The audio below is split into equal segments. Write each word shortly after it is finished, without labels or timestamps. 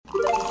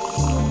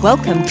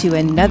Welcome to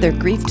another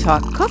Grief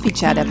Talk Coffee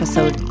Chat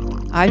episode.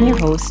 I'm your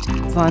host,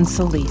 Vaughn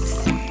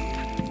Solis.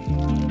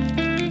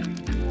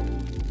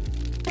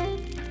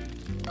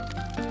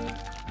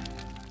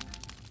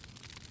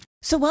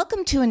 So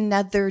welcome to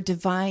another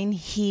Divine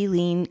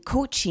Healing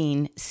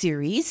Coaching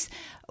series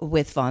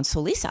with Vaughn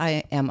Solis.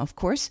 I am, of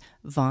course,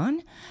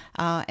 Vaughn,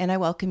 and I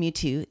welcome you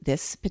to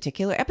this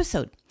particular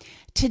episode.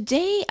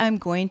 Today, I'm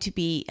going to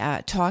be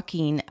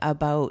talking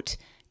about,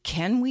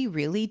 can we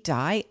really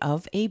die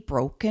of a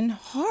broken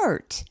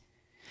heart?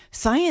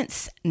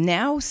 Science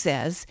now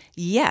says,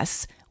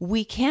 yes,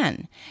 we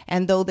can.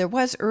 And though there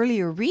was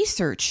earlier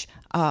research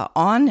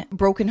on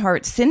broken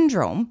heart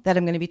syndrome that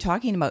I'm going to be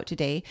talking about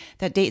today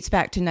that dates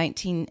back to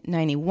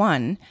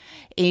 1991,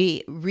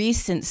 a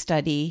recent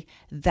study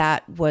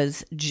that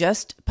was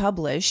just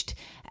published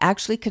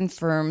actually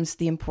confirms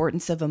the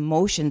importance of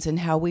emotions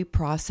and how we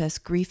process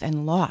grief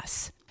and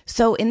loss.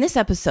 So in this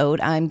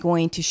episode, I'm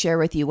going to share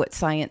with you what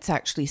science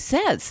actually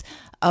says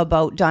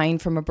about dying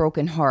from a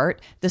broken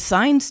heart, the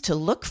signs to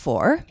look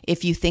for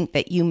if you think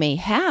that you may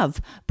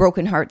have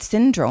broken heart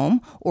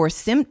syndrome or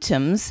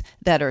symptoms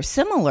that are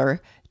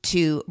similar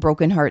to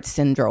broken heart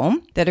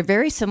syndrome, that are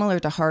very similar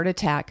to heart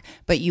attack,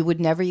 but you would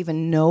never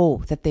even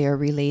know that they are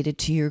related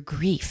to your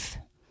grief.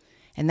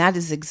 And that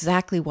is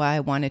exactly why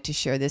I wanted to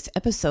share this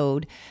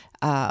episode,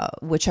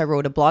 which I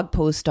wrote a blog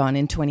post on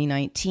in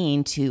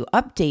 2019 to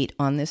update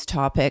on this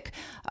topic,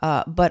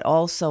 but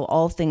also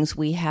all things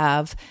we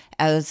have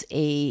as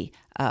a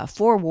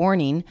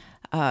forewarning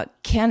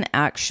can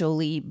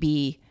actually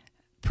be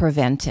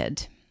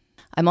prevented.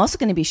 I'm also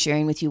going to be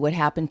sharing with you what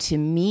happened to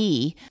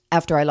me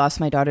after I lost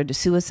my daughter to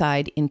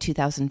suicide in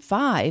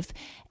 2005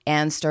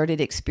 and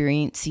started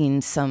experiencing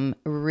some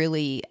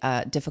really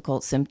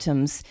difficult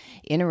symptoms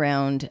in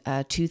around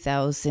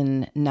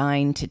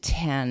 2009 to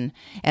 10.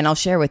 And I'll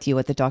share with you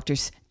what the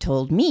doctors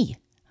told me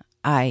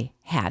I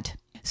had.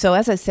 So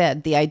as I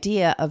said, the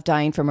idea of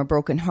dying from a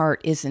broken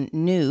heart isn't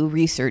new.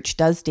 Research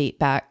does date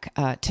back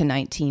to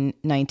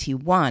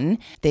 1991.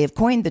 They have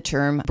coined the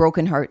term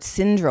broken heart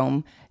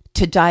syndrome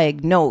to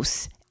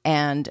diagnose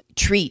and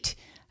treat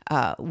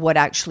what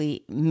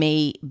actually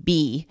may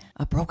be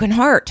a broken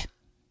heart.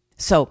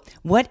 So,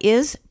 what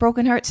is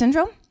broken heart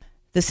syndrome?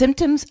 The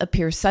symptoms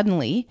appear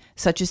suddenly,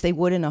 such as they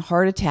would in a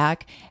heart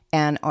attack,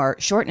 and are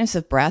shortness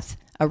of breath,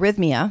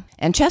 arrhythmia,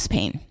 and chest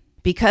pain.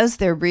 Because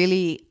they're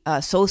really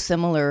so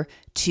similar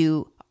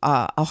to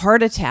a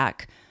heart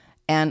attack,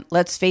 and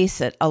let's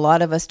face it, a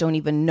lot of us don't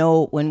even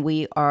know when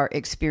we are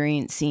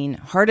experiencing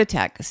heart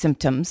attack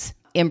symptoms.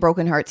 In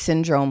broken heart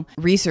syndrome,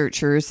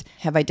 researchers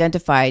have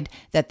identified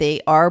that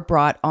they are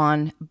brought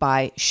on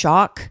by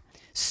shock,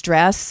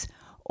 stress,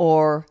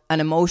 or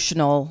an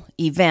emotional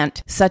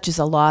event such as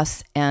a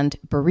loss and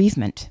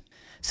bereavement.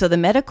 So the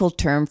medical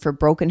term for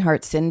broken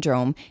heart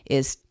syndrome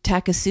is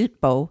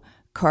Takotsubo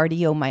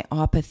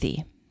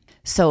cardiomyopathy.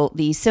 So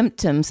the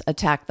symptoms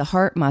attack the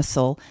heart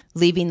muscle,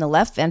 leaving the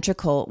left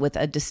ventricle with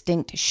a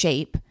distinct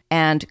shape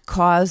and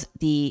cause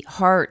the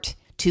heart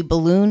to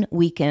balloon,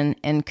 weaken,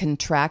 and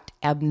contract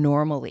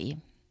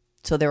abnormally.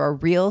 So there are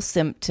real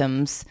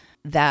symptoms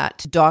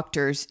that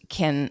doctors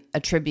can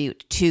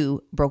attribute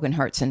to broken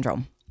heart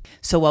syndrome.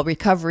 So while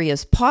recovery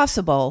is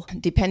possible,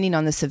 depending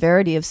on the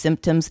severity of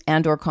symptoms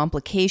and or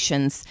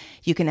complications,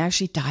 you can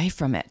actually die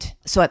from it.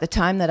 So at the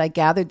time that I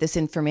gathered this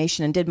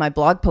information and did my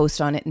blog post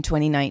on it in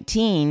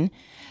 2019,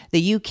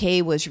 the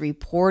UK was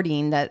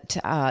reporting that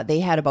they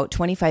had about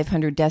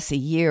 2,500 deaths a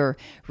year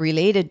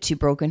related to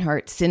broken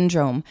heart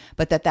syndrome,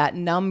 but that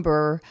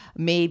number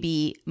may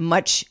be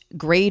much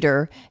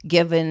greater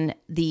given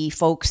the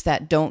folks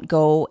that don't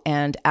go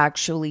and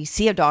actually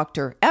see a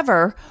doctor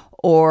ever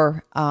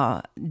or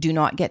do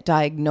not get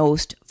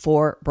diagnosed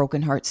for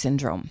broken heart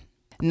syndrome.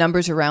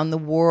 Numbers around the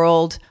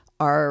world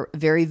are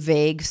very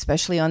vague,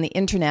 especially on the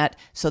internet,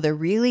 so there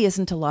really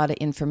isn't a lot of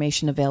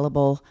information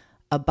available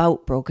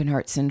about broken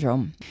heart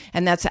syndrome.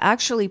 And that's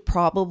actually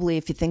probably,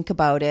 if you think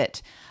about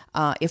it,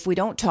 if we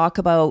don't talk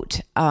about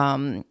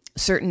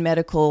certain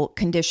medical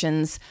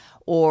conditions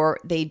or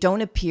they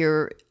don't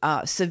appear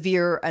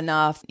severe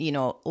enough,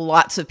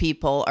 lots of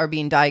people are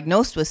being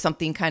diagnosed with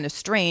something kind of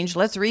strange,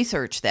 let's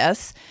research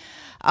this.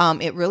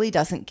 It really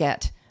doesn't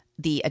get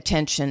the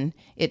attention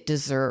it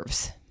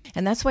deserves.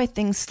 And that's why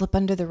things slip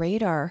under the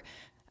radar,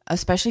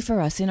 especially for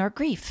us in our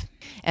grief.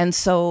 And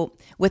so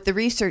with the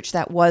research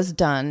that was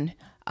done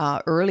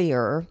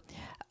earlier,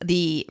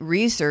 the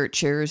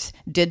researchers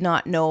did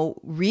not know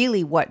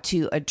really what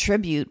to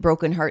attribute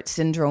broken heart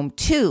syndrome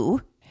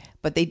to,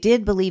 but they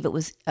did believe it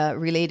was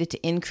related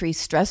to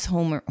increased stress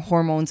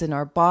hormones in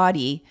our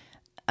body,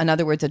 in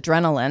other words,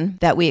 adrenaline,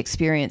 that we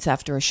experience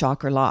after a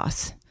shock or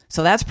loss.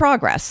 So that's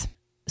progress.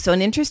 So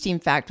an interesting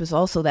fact was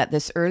also that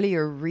this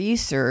earlier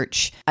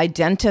research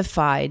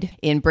identified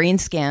in brain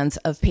scans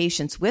of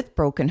patients with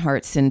broken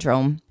heart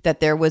syndrome that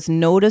there was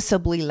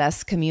noticeably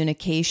less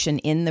communication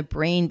in the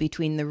brain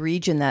between the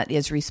region that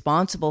is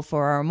responsible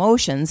for our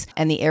emotions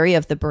and the area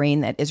of the brain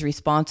that is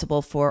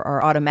responsible for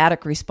our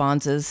automatic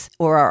responses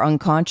or our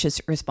unconscious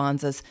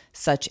responses,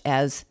 such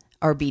as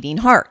our beating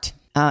heart.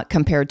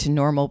 compared to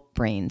normal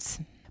brains.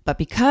 But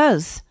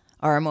because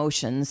our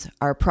emotions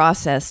are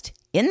processed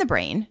in the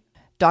brain,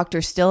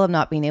 doctors still have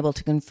not been able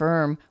to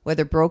confirm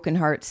whether broken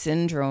heart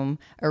syndrome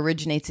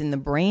originates in the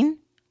brain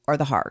or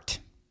the heart.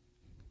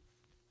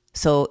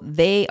 So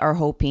they are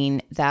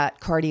hoping that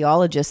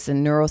cardiologists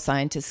and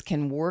neuroscientists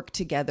can work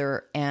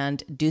together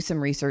and do some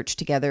research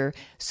together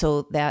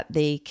so that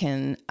they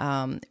can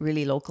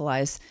really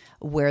localize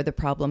where the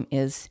problem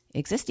is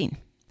existing.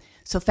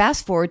 So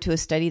fast forward to a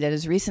study that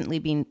has recently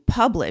been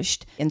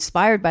published,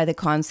 inspired by the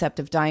concept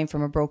of dying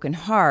from a broken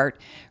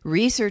heart.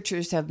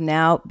 Researchers have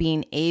now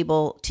been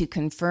able to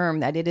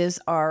confirm that it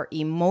is our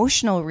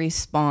emotional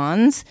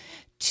response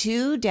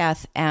to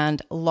death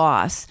and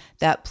loss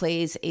that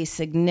plays a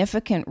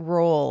significant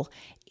role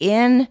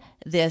in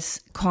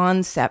this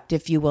concept,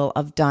 if you will,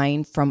 of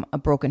dying from a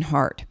broken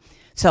heart.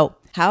 So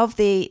how have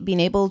they been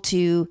able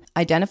to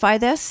identify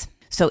this?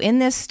 So in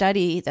this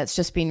study that's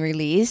just been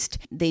released,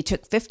 they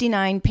took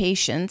 59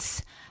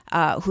 patients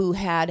who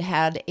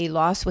had a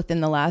loss within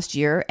the last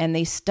year, and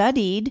they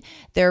studied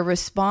their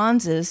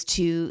responses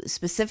to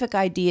specific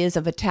ideas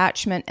of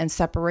attachment and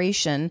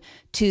separation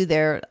to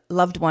their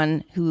loved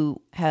one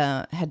who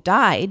had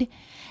died,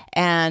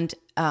 and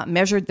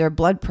measured their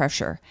blood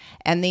pressure.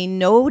 And they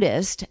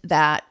noticed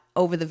that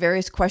over the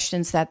various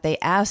questions that they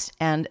asked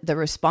and the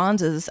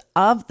responses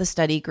of the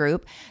study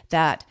group,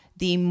 that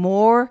the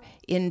more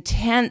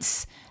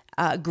intense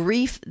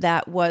grief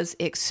that was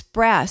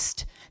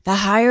expressed, the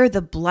higher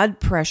the blood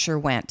pressure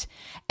went.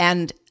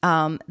 And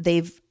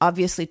they've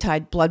obviously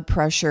tied blood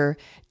pressure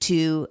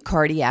to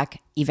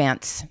cardiac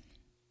events.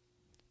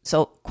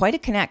 So quite a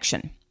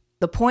connection.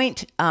 The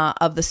point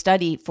of the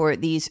study for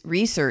these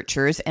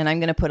researchers, and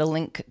I'm going to put a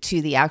link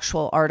to the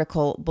actual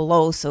article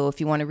below, so if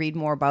you want to read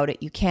more about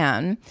it, you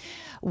can,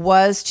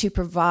 was to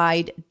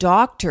provide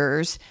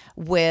doctors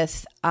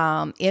with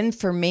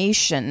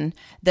information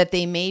that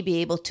they may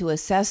be able to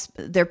assess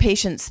their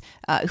patients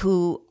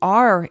who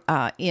are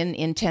in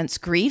intense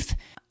grief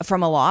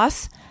from a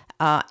loss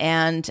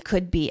and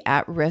could be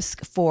at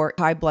risk for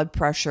high blood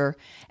pressure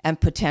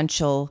and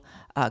potential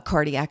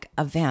cardiac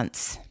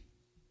events.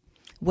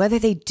 Whether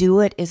they do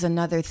it is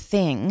another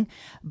thing,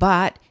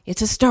 but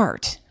it's a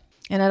start.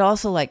 And I'd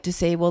also like to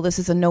say, well, this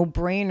is a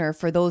no-brainer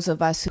for those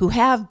of us who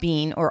have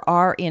been or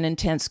are in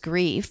intense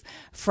grief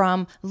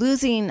from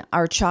losing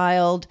our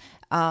child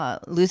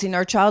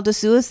to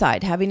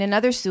suicide, having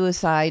another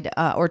suicide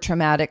or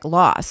traumatic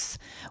loss.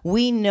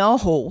 We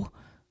know,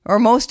 or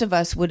most of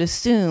us would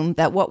assume,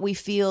 that what we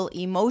feel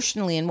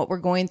emotionally and what we're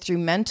going through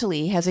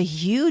mentally has a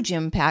huge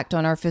impact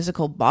on our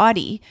physical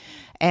body.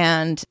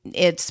 And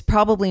it's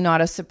probably not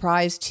a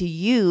surprise to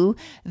you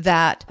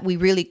that we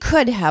really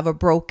could have a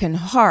broken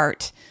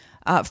heart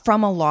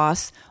from a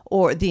loss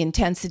or the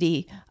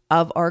intensity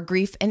of our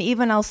grief. And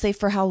even I'll say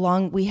for how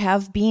long we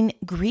have been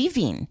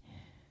grieving.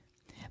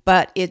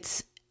 But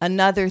it's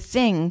another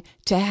thing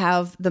to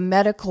have the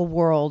medical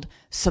world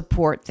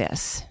support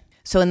this.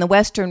 So in the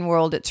Western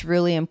world, it's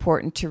really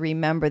important to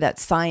remember that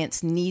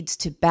science needs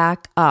to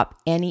back up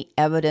any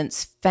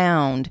evidence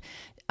found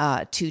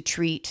to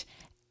treat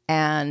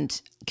and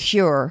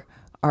cure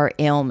our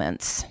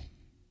ailments.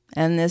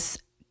 And this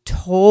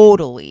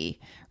totally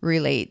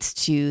relates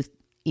to,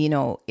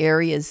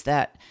 areas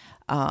that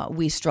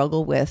we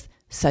struggle with,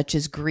 such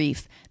as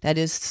grief, that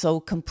is so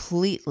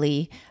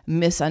completely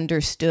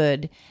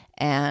misunderstood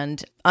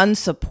and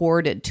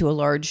unsupported to a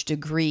large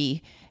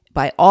degree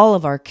by all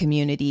of our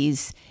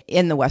communities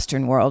in the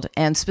Western world.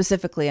 And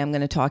specifically, I'm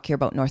going to talk here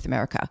about North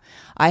America.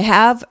 I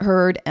have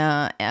heard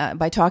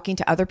by talking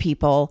to other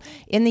people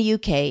in the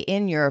UK,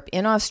 in Europe,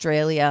 in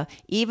Australia,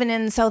 even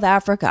in South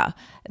Africa,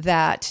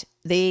 that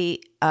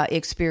they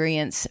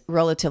experience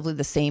relatively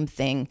the same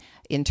thing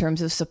in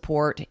terms of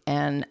support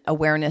and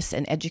awareness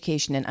and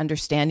education and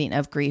understanding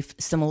of grief,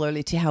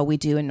 similarly to how we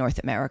do in North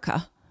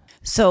America.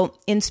 So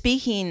in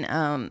speaking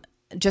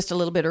just a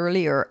little bit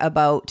earlier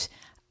about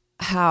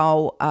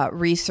how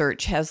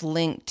research has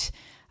linked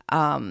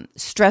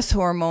stress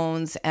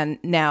hormones and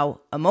now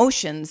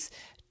emotions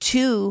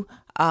to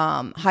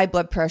high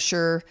blood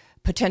pressure,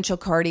 potential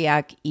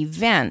cardiac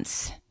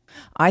events,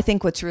 I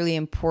think what's really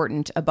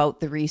important about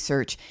the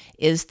research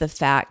is the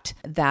fact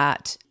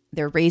that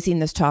they're raising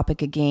this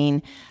topic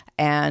again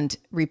and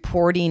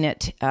reporting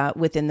it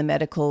within the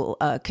medical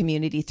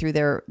community through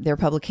their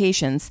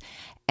publications,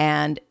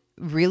 and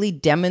really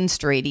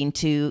demonstrating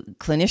to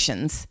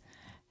clinicians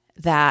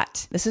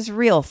that this is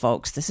real,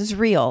 folks. This is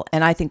real.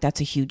 And I think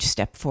that's a huge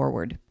step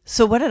forward.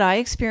 So what did I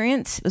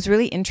experience? It was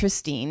really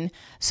interesting.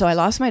 So I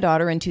lost my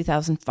daughter in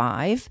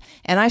 2005,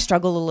 and I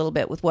struggled a little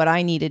bit with what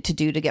I needed to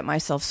do to get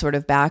myself sort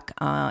of back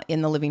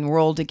in the living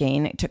world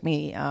again. It took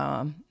me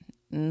a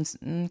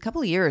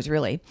couple of years,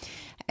 really.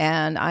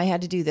 And I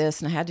had to do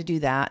this and I had to do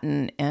that.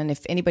 And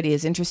if anybody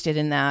is interested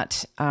in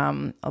that,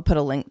 I'll put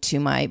a link to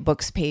my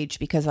books page,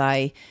 because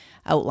I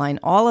outline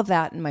all of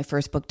that in my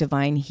first book,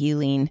 Divine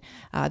Healing,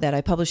 that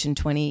I published in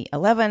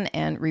 2011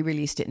 and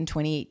re-released it in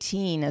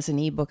 2018 as an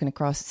ebook and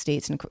across the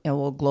States and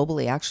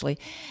globally, actually.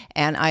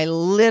 And I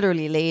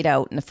literally laid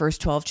out in the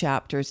first 12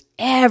 chapters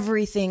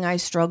everything I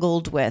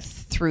struggled with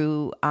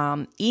through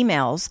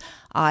emails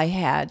I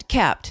had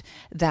kept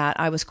that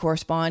I was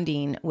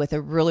corresponding with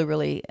a really,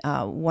 really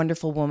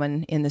wonderful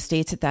woman in the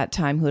States at that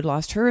time who had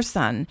lost her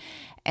son.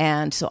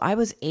 And so I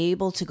was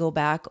able to go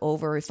back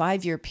over a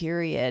 5-year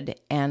period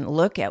and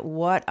look at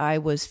what I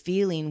was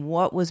feeling,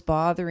 what was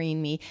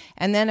bothering me.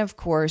 And then, of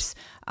course,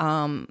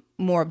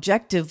 more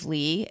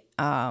objectively,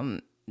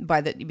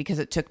 because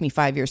it took me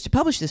 5 years to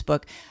publish this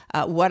book,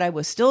 what I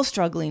was still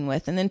struggling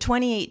with. And then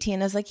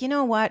 2018, I was like, you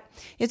know what?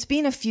 It's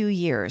been a few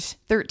years,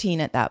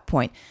 13 at that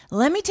point.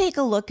 Let me take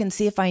a look and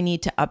see if I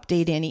need to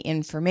update any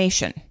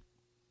information.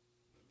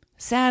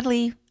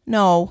 Sadly,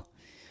 no,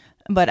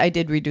 but I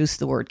did reduce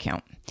the word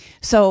count.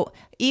 So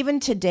even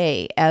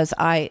today, as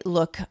I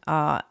look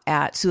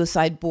at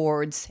suicide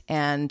boards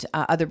and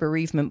other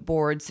bereavement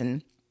boards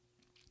and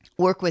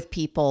work with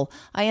people,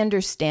 I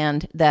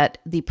understand that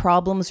the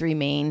problems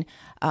remain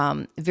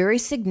very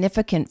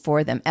significant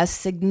for them. As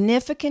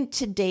significant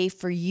today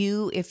for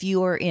you if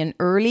you are in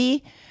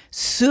early,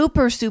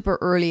 super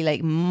early,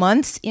 like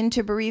months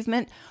into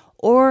bereavement,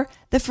 or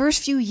the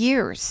first few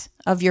years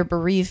of your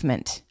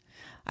bereavement.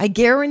 I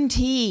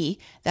guarantee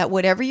that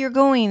whatever you're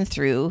going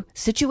through,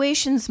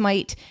 situations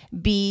might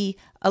be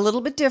a little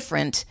bit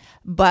different,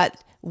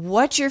 but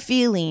what you're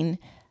feeling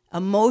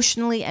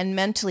emotionally and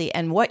mentally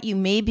and what you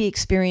may be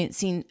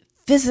experiencing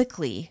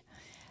physically,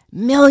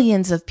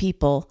 millions of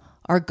people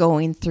are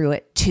going through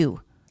it too.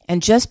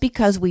 And just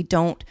because we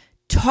don't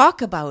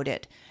talk about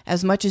it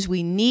as much as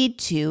we need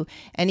to,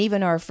 and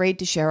even are afraid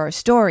to share our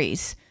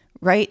stories,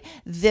 right?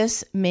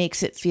 This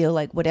makes it feel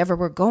like whatever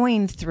we're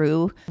going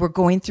through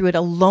it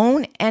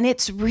alone, and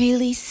it's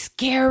really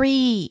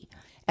scary.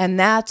 And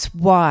that's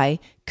why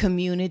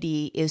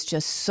community is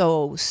just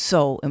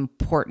so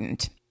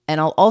important. And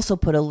I'll also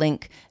put a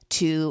link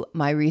to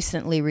my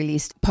recently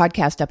released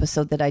podcast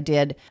episode that I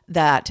did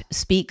that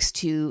speaks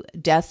to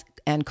death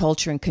and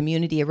culture and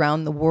community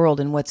around the world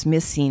and what's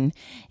missing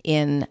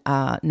in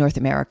North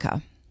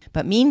America.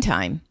 But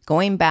meantime,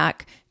 going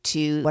back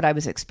to what I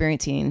was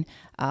experiencing,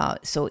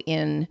 so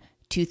in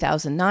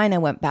 2009, I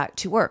went back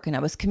to work and I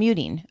was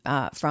commuting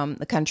from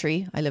the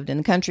country. I lived in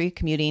the country,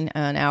 commuting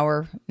an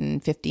hour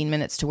and 15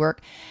 minutes to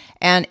work.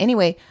 And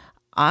anyway,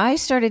 I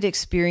started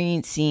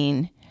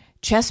experiencing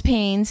chest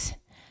pains.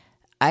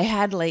 I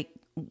had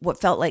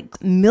what felt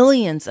like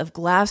millions of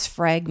glass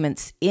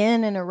fragments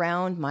in and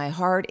around my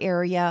heart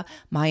area,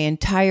 my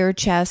entire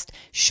chest,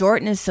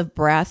 shortness of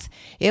breath.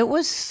 It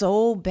was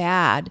so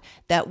bad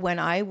that when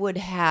I would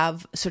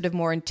have sort of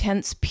more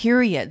intense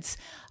periods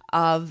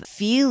of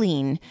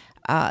feeling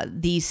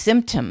these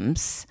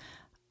symptoms,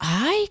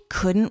 I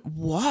couldn't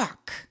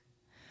walk.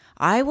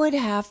 I would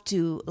have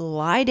to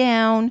lie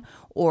down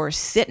or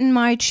sit in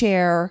my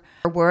chair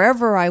or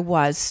wherever I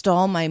was,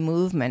 stall my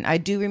movement. I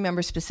do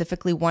remember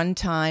specifically one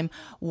time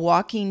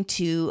walking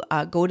to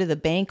go to the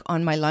bank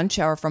on my lunch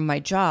hour from my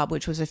job,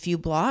 which was a few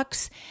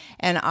blocks,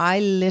 and I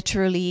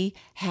literally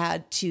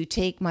had to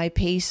take my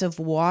pace of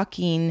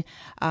walking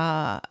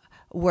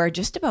where I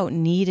just about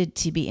needed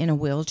to be in a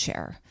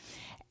wheelchair.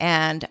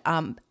 And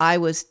I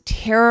was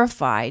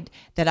terrified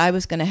that I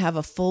was going to have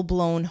a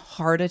full-blown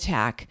heart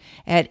attack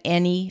at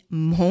any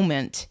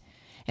moment.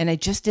 And I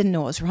just didn't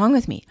know what was wrong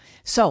with me.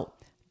 So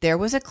there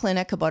was a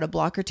clinic about a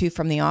block or two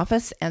from the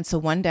office. And so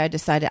one day I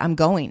decided I'm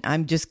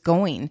just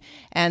going.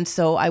 And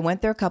so I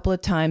went there a couple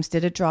of times,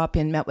 did a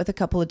drop-in, met with a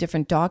couple of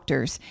different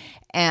doctors.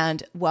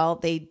 And while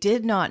they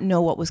did not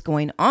know what was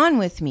going on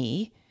with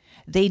me,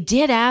 they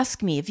did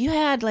ask me if you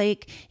had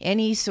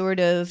any sort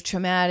of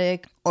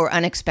traumatic or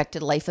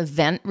unexpected life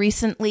event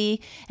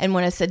recently. And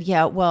when I said,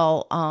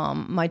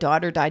 my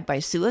daughter died by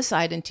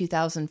suicide in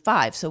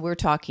 2005. So we're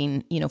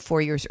talking,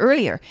 4 years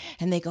earlier.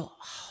 And they go,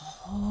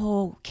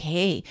 oh,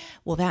 okay,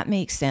 well, that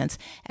makes sense.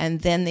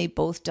 And then they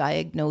both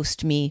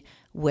diagnosed me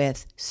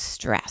with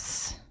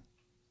stress.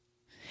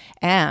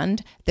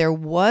 And there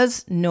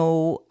was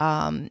no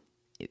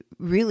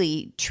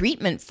really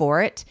treatment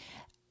for it,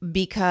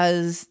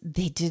 because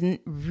they didn't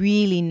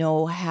really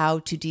know how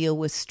to deal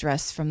with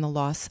stress from the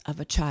loss of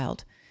a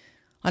child.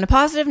 On a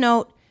positive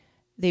note,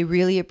 they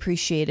really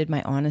appreciated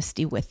my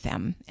honesty with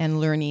them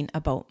and learning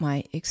about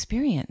my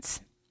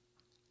experience.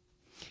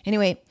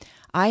 Anyway,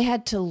 I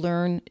had to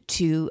learn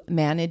to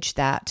manage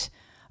that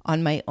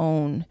on my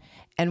own.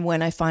 And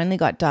when I finally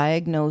got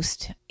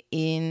diagnosed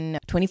in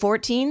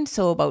 2014,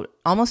 so about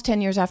almost 10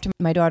 years after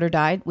my daughter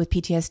died with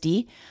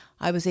PTSD,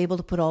 I was able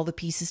to put all the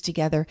pieces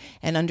together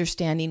and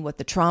understanding what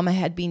the trauma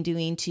had been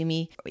doing to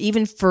me,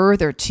 even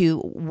further to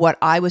what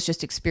I was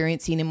just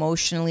experiencing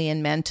emotionally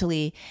and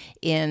mentally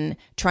in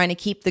trying to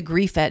keep the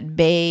grief at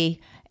bay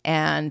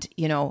and,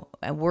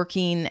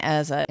 working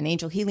as an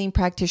angel healing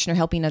practitioner,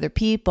 helping other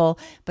people,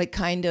 but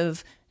kind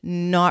of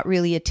not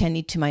really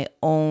attending to my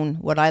own,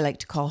 what I like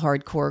to call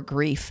hardcore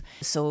grief.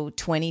 So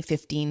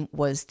 2015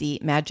 was the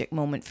magic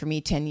moment for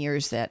me, 10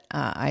 years that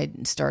I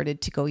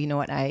started to go, you know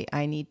what,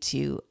 I need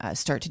to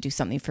start to do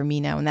something for me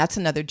now. And that's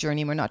another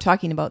journey. We're not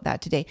talking about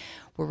that today.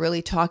 We're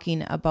really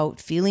talking about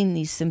feeling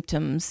these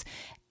symptoms.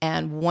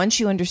 And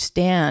once you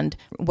understand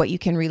what you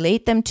can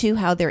relate them to,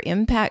 how they're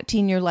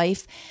impacting your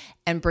life,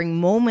 and bring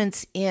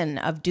moments in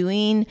of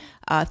doing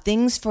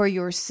things for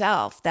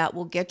yourself that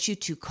will get you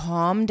to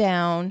calm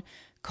down.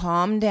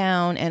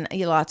 And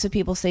lots of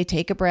people say,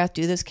 take a breath,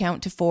 do this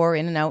count to 4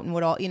 in and out, and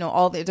what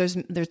all, there's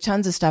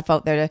tons of stuff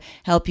out there to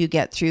help you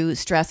get through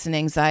stress and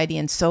anxiety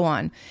and so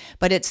on.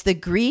 But it's the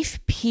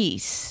grief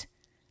piece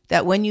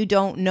that when you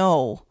don't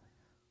know,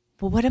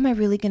 well, what am I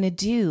really going to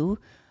do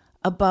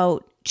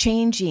about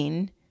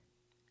changing,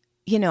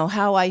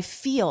 how I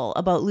feel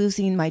about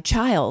losing my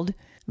child,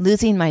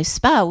 losing my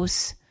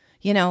spouse,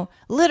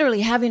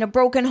 literally having a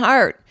broken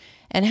heart.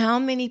 And how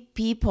many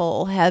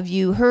people have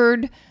you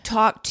heard,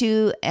 talked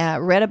to,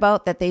 read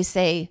about that they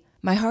say,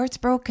 my heart's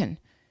broken?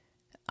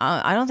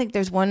 I don't think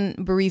there's one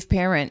bereaved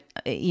parent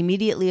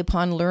immediately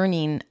upon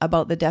learning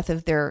about the death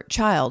of their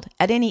child,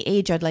 at any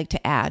age I'd like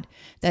to add,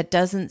 that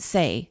doesn't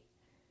say,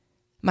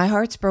 my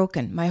heart's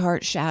broken, my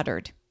heart's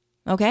shattered.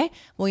 Okay?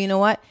 Well, you know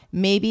what?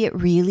 Maybe it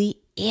really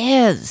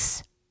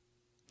is.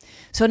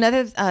 So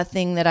another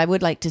thing that I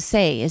would like to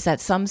say is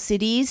that some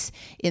cities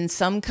in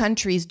some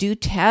countries do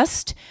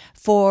test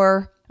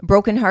for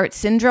broken heart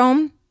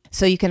syndrome.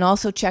 So you can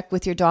also check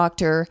with your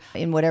doctor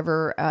in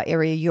whatever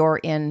area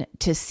you're in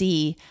to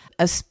see,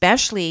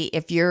 especially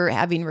if you're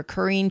having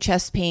recurring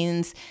chest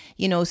pains,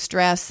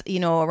 stress,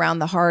 around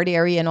the heart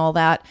area and all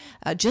that,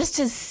 just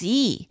to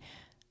see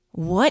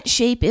what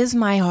shape is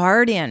my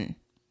heart in.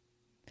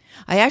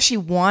 I actually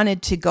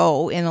wanted to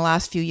go in the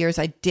last few years.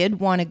 I did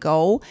want to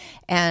go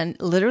and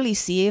literally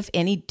see if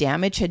any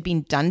damage had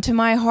been done to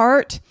my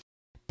heart.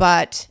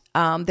 But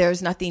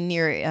there's nothing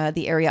near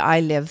the area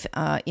I live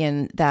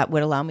in that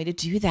would allow me to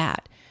do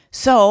that.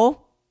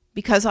 So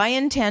because I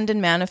intend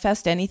and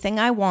manifest anything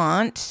I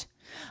want,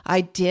 I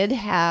did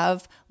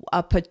have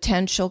a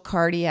potential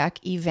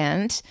cardiac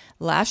event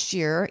last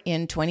year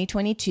in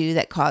 2022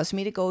 that caused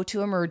me to go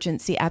to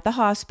emergency at the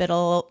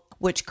hospital,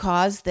 which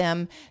caused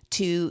them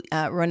to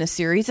run a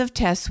series of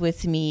tests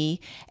with me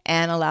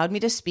and allowed me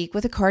to speak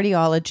with a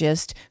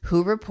cardiologist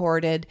who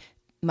reported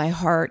my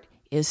heart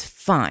is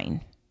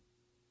fine.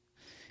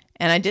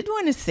 And I did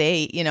want to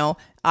say,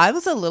 I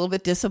was a little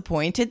bit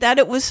disappointed that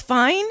it was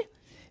fine,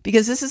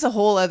 because this is a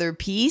whole other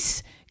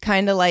piece,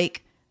 kind of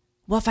like,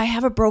 well, if I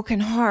have a broken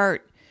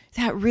heart,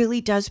 that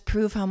really does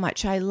prove how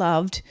much I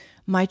loved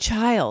my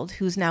child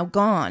who's now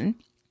gone.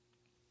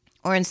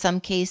 Or in some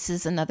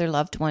cases, another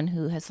loved one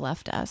who has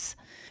left us.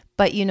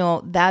 But,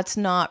 that's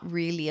not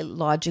really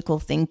logical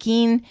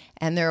thinking.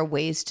 And there are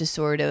ways to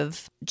sort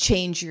of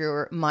change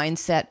your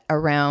mindset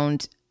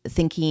around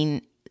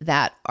thinking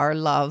that our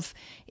love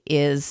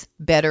is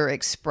better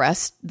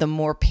expressed the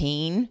more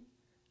pain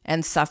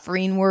and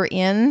suffering we're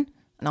in.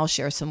 And I'll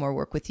share some more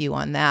work with you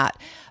on that.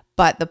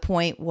 But the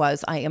point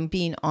was, I am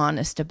being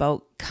honest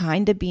about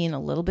kind of being a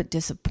little bit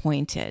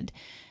disappointed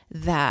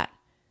that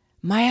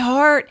my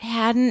heart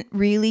hadn't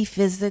really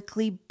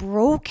physically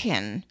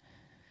broken,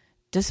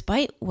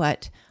 despite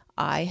what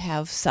I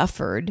have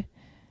suffered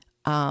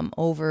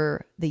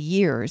over the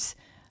years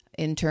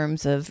in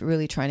terms of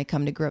really trying to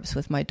come to grips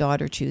with my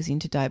daughter choosing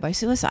to die by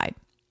suicide.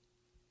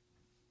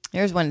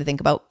 Here's one to think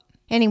about.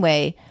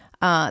 Anyway,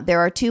 there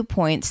are 2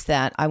 points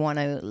that I want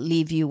to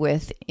leave you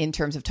with in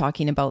terms of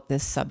talking about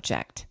this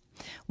subject.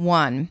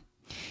 One,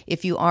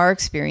 if you are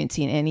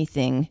experiencing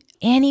anything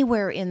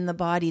anywhere in the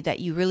body that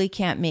you really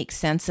can't make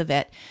sense of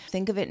it,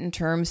 think of it in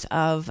terms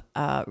of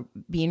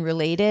being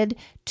related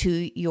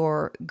to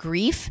your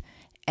grief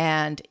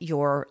and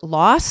your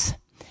loss.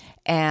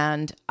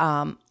 And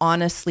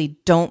honestly,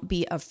 don't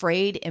be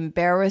afraid,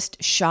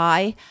 embarrassed,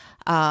 shy,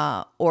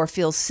 or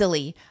feel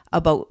silly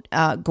about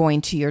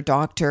going to your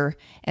doctor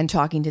and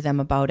talking to them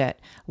about it.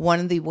 One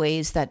of the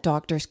ways that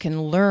doctors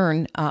can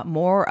learn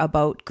more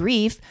about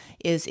grief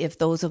is if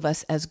those of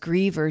us as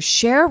grievers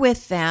share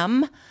with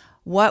them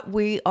what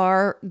we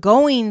are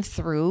going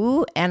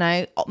through.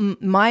 And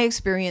my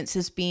experience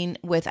has been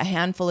with a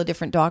handful of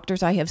different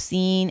doctors I have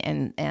seen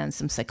and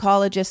some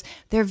psychologists.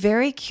 They're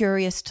very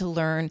curious to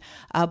learn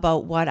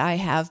about what I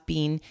have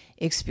been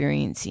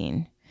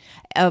experiencing.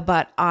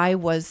 But I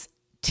was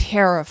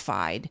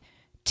terrified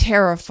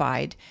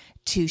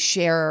to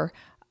share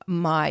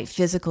my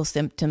physical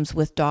symptoms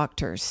with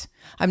doctors.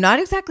 I'm not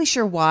exactly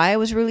sure why I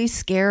was really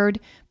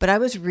scared, but I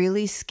was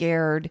really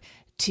scared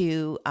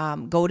to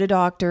go to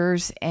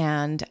doctors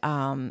and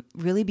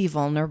really be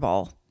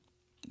vulnerable.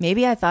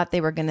 Maybe I thought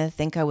they were going to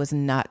think I was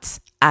nuts.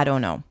 I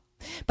don't know.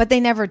 But they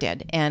never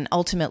did. And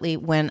ultimately,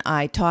 when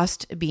I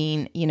tossed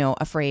being,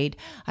 afraid,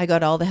 I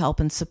got all the help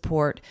and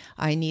support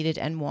I needed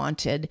and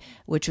wanted,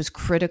 which was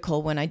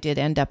critical when I did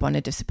end up on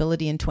a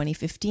disability in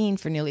 2015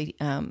 for nearly,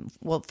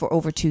 for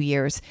over 2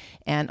 years,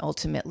 and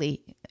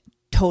ultimately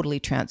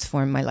totally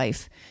transformed my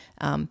life.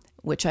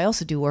 which I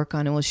also do work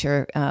on, and we'll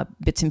share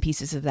bits and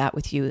pieces of that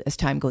with you as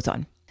time goes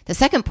on. The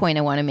second point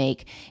I want to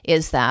make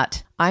is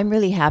that I'm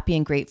really happy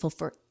and grateful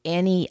for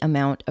any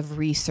amount of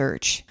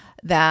research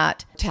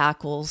that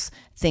tackles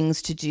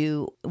things to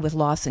do with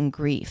loss and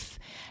grief.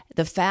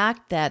 The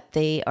fact that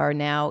they are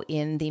now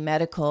in the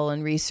medical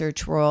and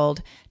research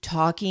world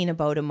talking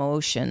about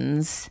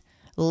emotions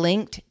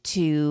linked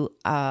to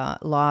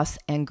loss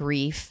and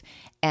grief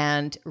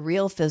and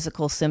real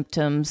physical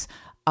symptoms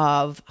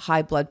of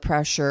high blood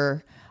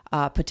pressure,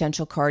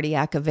 potential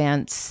cardiac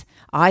events.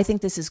 I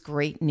think this is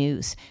great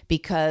news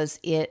because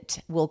it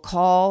will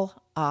call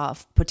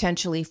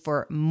potentially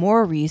for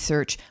more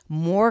research,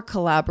 more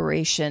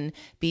collaboration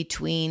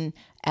between,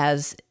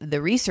 as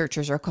the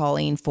researchers are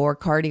calling for,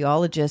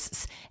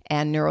 cardiologists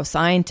and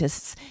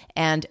neuroscientists,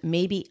 and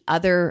maybe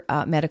other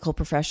medical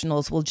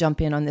professionals will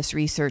jump in on this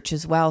research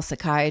as well,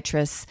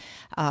 psychiatrists,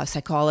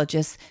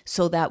 psychologists,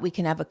 so that we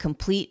can have a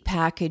complete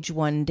package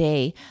one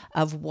day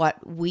of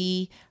what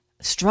we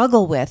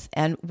struggle with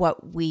and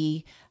what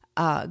we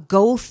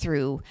go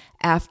through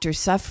after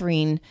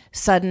suffering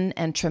sudden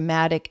and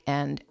traumatic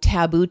and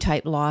taboo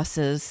type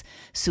losses,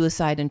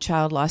 suicide and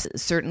child loss,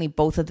 certainly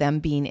both of them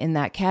being in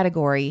that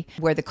category,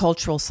 where the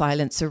cultural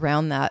silence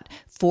around that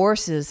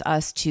forces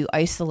us to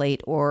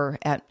isolate, or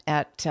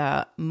at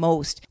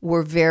most,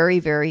 we're very,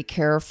 very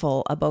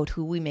careful about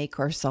who we make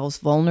ourselves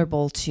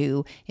vulnerable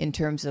to in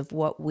terms of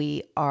what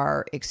we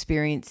are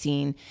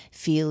experiencing,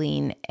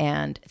 feeling,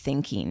 and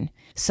thinking.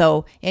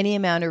 So any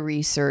amount of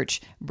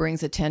research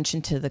brings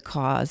attention to the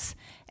cause.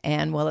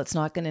 And while it's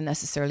not going to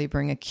necessarily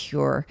bring a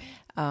cure,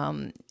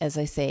 as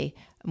I say,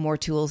 more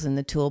tools in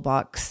the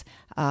toolbox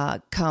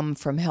come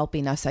from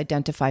helping us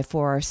identify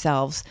for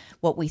ourselves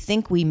what we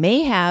think we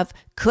may have,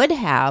 could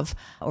have,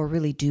 or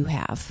really do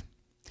have.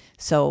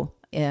 So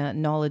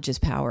knowledge is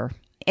power.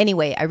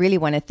 Anyway, I really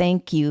want to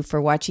thank you for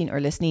watching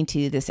or listening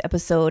to this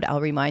episode.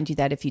 I'll remind you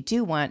that if you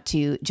do want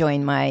to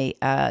join my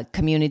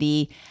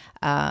community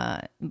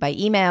by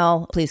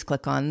email, please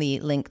click on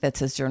the link that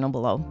says journal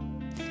below.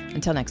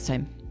 Until next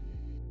time.